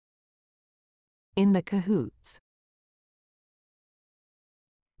In the cahoots.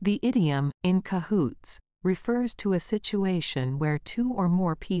 The idiom, in cahoots, refers to a situation where two or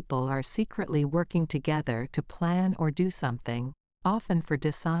more people are secretly working together to plan or do something, often for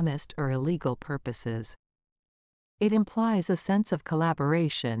dishonest or illegal purposes. It implies a sense of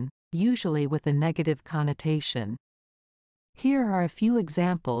collaboration, usually with a negative connotation. Here are a few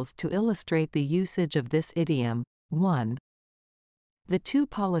examples to illustrate the usage of this idiom. 1. The two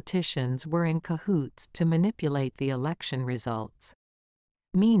politicians were in cahoots to manipulate the election results.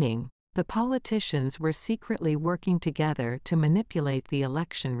 Meaning, the politicians were secretly working together to manipulate the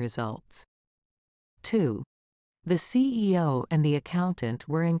election results. 2. The CEO and the accountant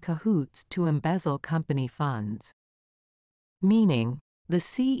were in cahoots to embezzle company funds. Meaning, the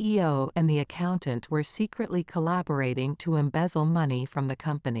CEO and the accountant were secretly collaborating to embezzle money from the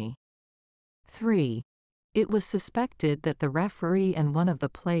company. 3. It was suspected that the referee and one of the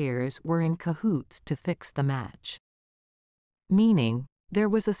players were in cahoots to fix the match. Meaning, there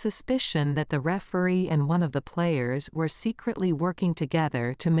was a suspicion that the referee and one of the players were secretly working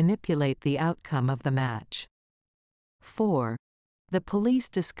together to manipulate the outcome of the match. 4. The police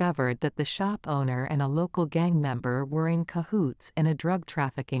discovered that the shop owner and a local gang member were in cahoots in a drug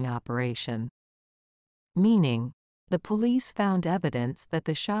trafficking operation. Meaning, the police found evidence that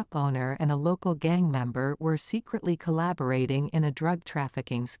the shop owner and a local gang member were secretly collaborating in a drug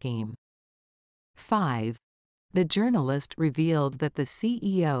trafficking scheme. 5. The journalist revealed that the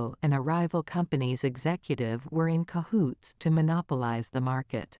CEO and a rival company's executive were in cahoots to monopolize the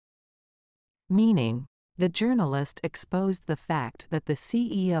market. Meaning, the journalist exposed the fact that the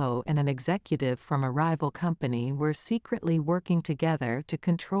CEO and an executive from a rival company were secretly working together to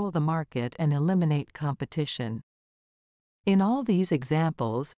control the market and eliminate competition. In all these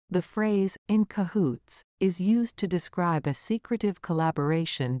examples, the phrase, in cahoots, is used to describe a secretive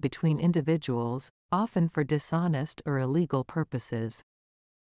collaboration between individuals, often for dishonest or illegal purposes.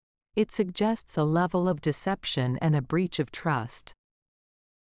 It suggests a level of deception and a breach of trust,